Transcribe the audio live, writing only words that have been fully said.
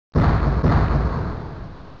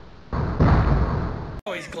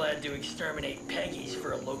Always glad to exterminate Peggies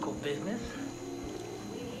for a local business.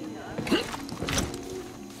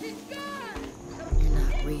 You're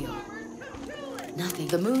not real. Nothing.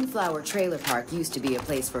 The Moonflower Trailer Park used to be a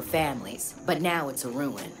place for families, but now it's a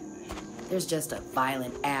ruin. There's just a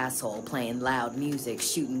violent asshole playing loud music,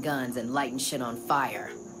 shooting guns, and lighting shit on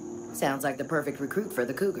fire. Sounds like the perfect recruit for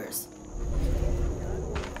the Cougars.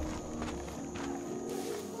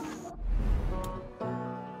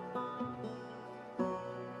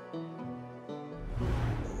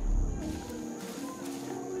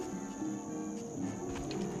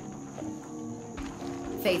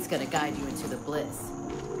 Fate's gonna guide you into the bliss.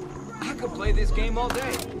 I could play this game all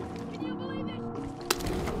day.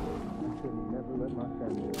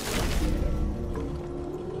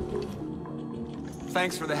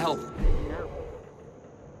 Thanks for the help.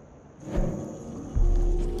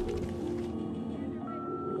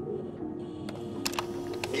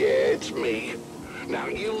 Yeah, it's me. Now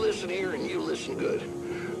you listen here and you listen good.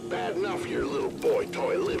 Bad enough your little boy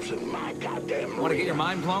toy lives in my goddamn marina. Want to get your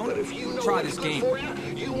mind blown? But if you know try what's this good game. for you,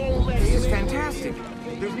 you won't let This him is in. fantastic.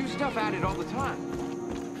 There's new stuff added all the time.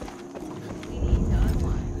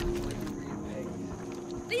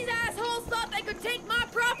 These assholes thought they could take my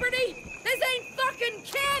property? This ain't fucking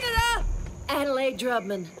Canada! Adelaide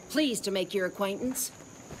Drubman, pleased to make your acquaintance.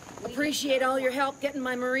 Appreciate all your help getting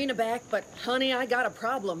my marina back, but honey, I got a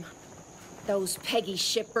problem. Those Peggy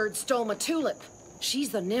shipbirds stole my Tulip. She's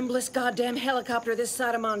the nimblest goddamn helicopter this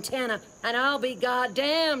side of Montana, and I'll be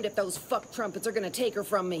goddamned if those fuck trumpets are gonna take her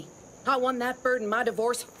from me. I won that bird in my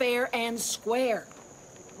divorce fair and square.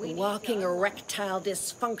 The walking erectile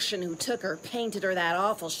dysfunction who took her painted her that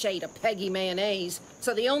awful shade of Peggy mayonnaise,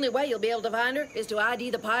 so the only way you'll be able to find her is to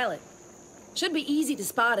ID the pilot. Should be easy to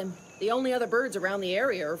spot him. The only other birds around the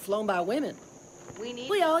area are flown by women.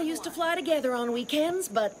 We all used to fly together on weekends,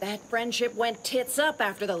 but that friendship went tits up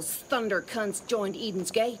after those thunder cunts joined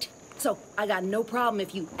Eden's Gate. So I got no problem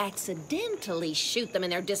if you accidentally shoot them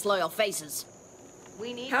in their disloyal faces.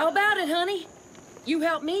 How about it, honey? You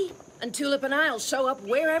help me, and Tulip and I'll show up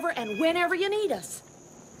wherever and whenever you need us.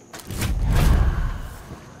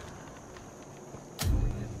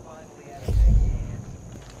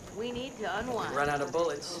 We need to unwind. Run out of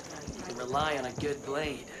bullets. You can rely on a good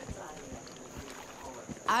blade.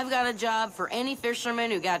 I've got a job for any fisherman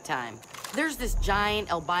who got time. There's this giant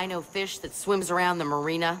albino fish that swims around the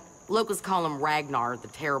marina. Locals call him Ragnar the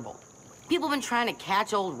Terrible. People have been trying to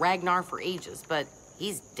catch old Ragnar for ages, but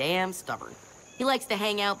he's damn stubborn. He likes to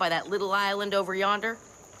hang out by that little island over yonder.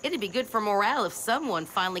 It'd be good for morale if someone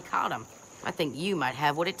finally caught him. I think you might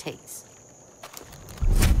have what it takes.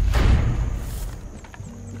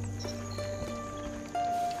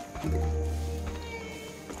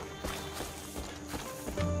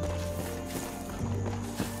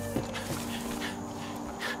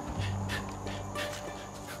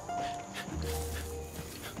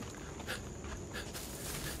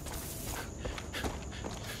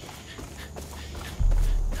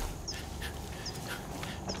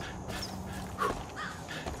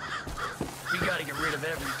 We gotta get rid of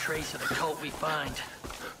every trace of the cult we find.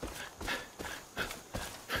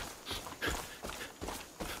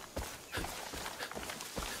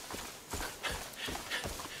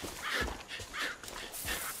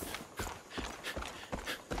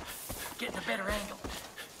 Getting a better angle.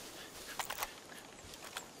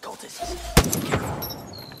 Cultists. Careful.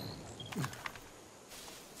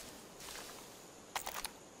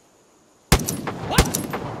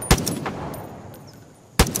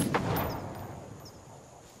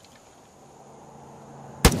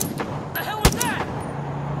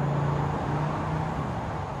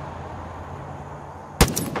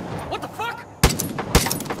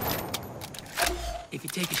 If you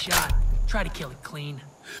take a shot, try to kill it clean.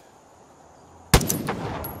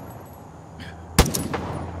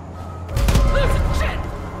 Listen, shit!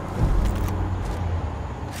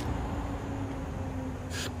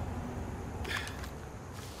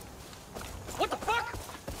 What the fuck?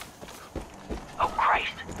 Oh,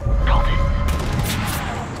 Christ. Cultist!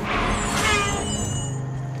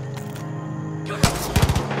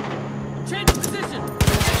 Change position!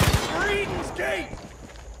 Eden's Gate!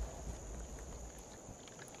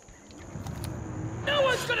 No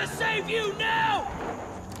one's gonna save you now!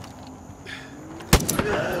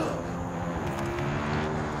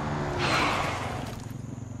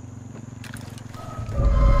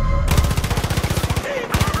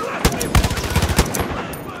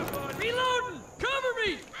 Reloading! Cover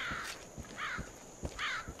me!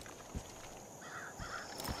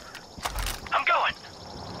 I'm going.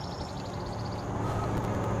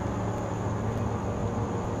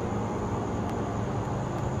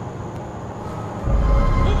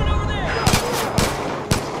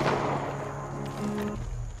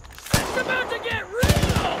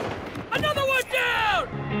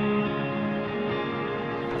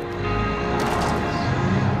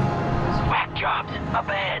 Up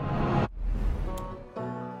ahead.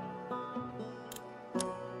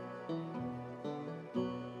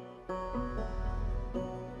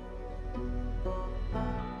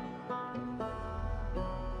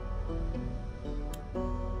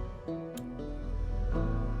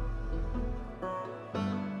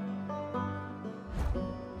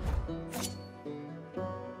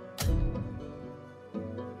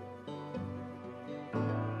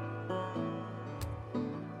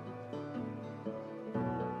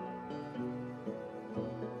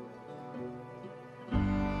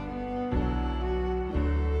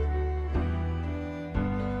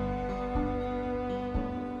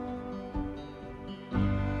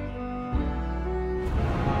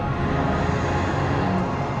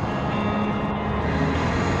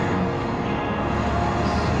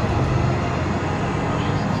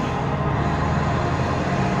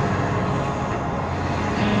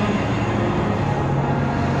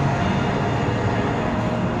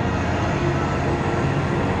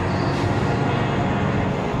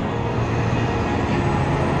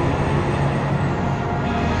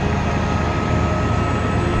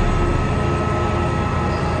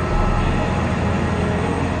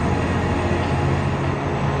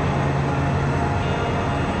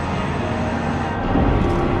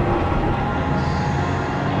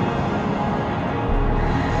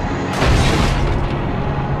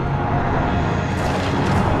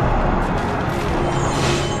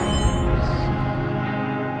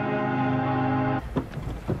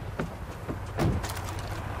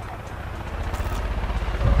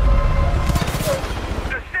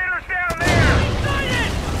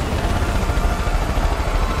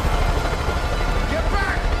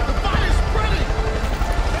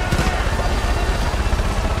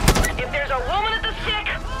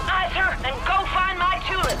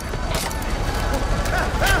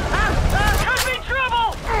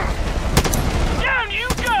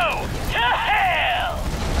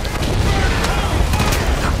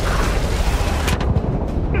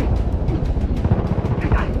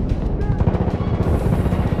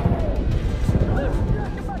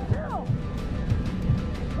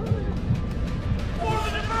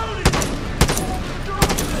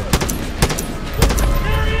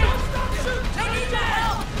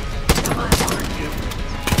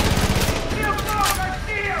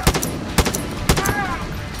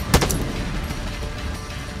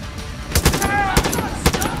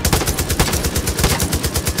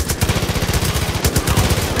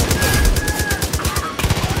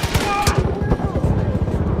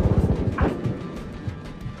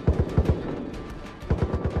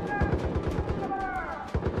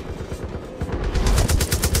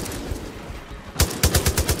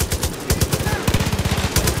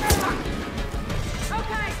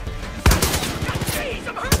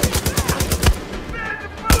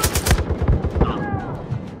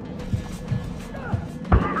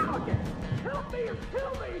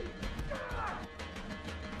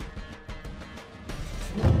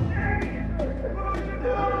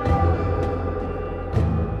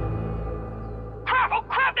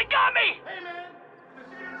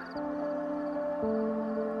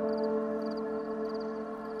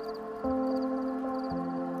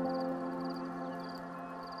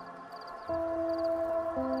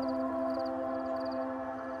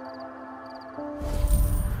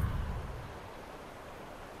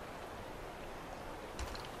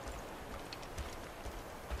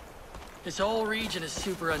 This whole region is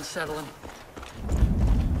super unsettling.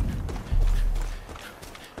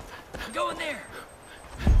 Go in there!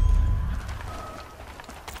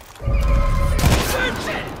 Search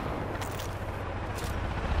it!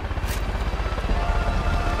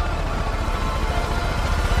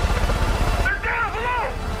 They're down below!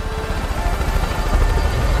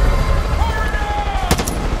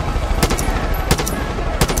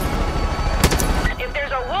 If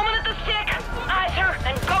there's a woman at the stick, eyes her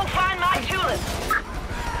and go find my tulip.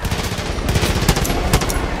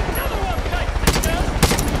 Another one!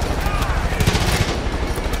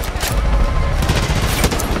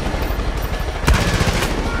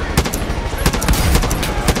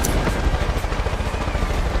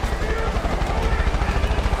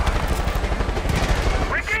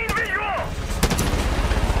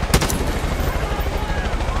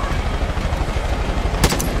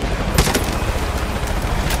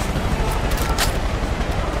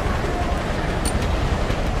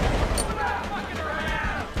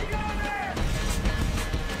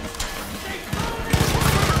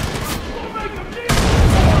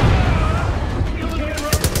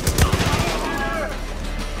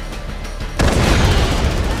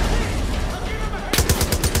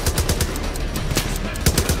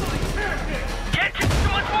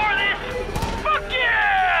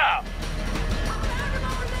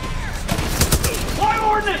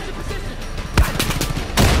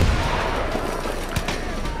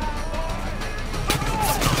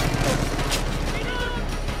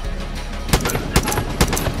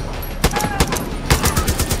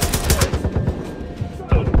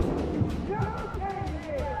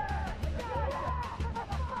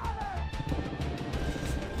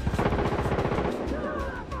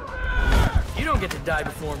 You don't get to die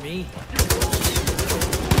before me.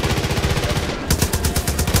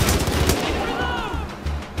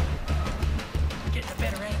 Get a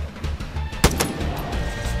better angle.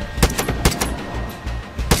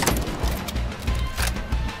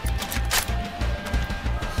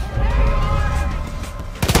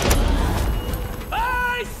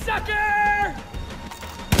 Bye, sucker!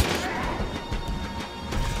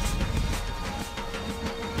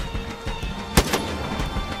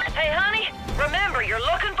 Hey, honey, remember, you're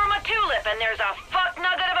looking for my tulip, and there's a fuck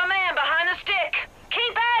nugget of a man behind the stick.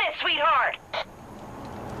 Keep at it, sweetheart.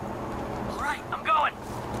 All right, I'm going.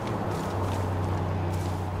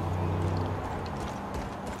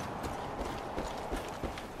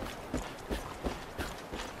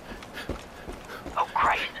 Oh,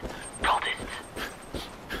 Christ. Cultists.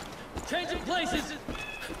 Changing places.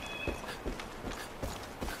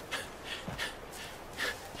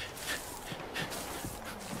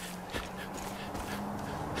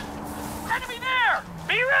 Enemy there!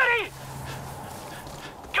 Be ready!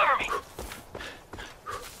 Cover me!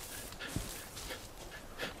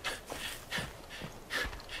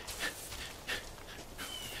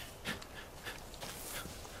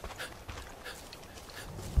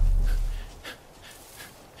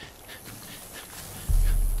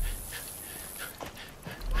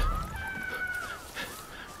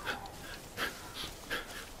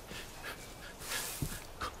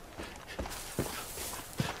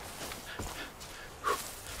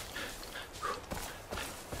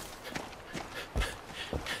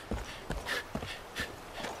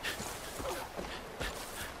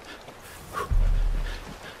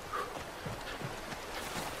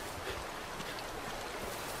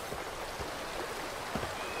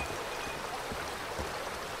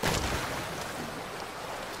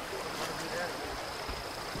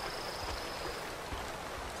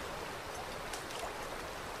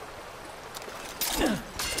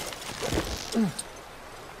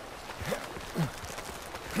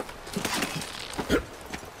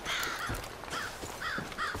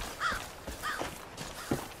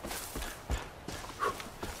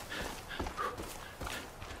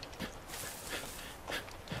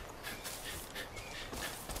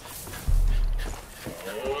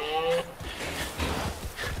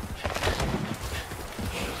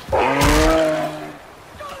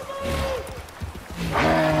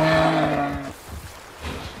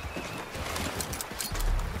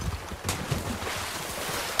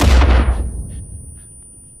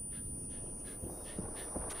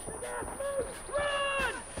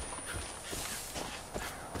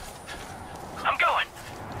 I'm going.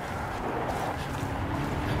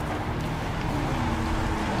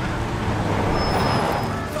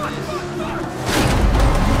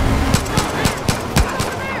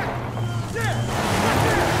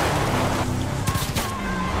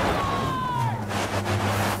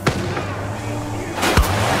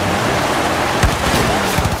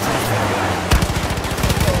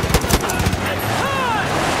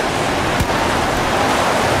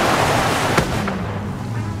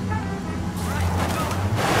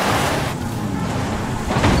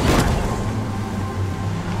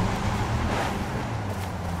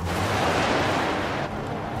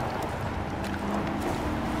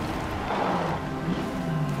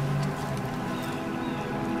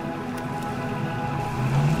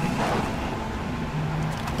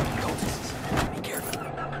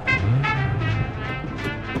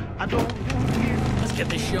 I don't want you. Let's get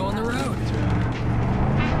this show on the road.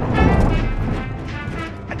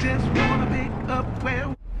 I just wanna pick up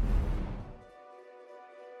where.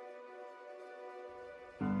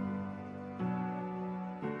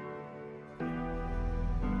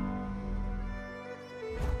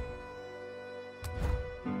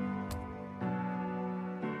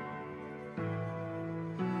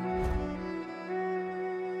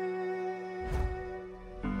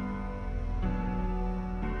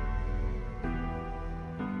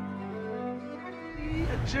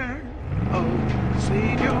 Turn, oh,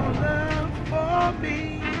 save your love for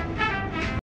me.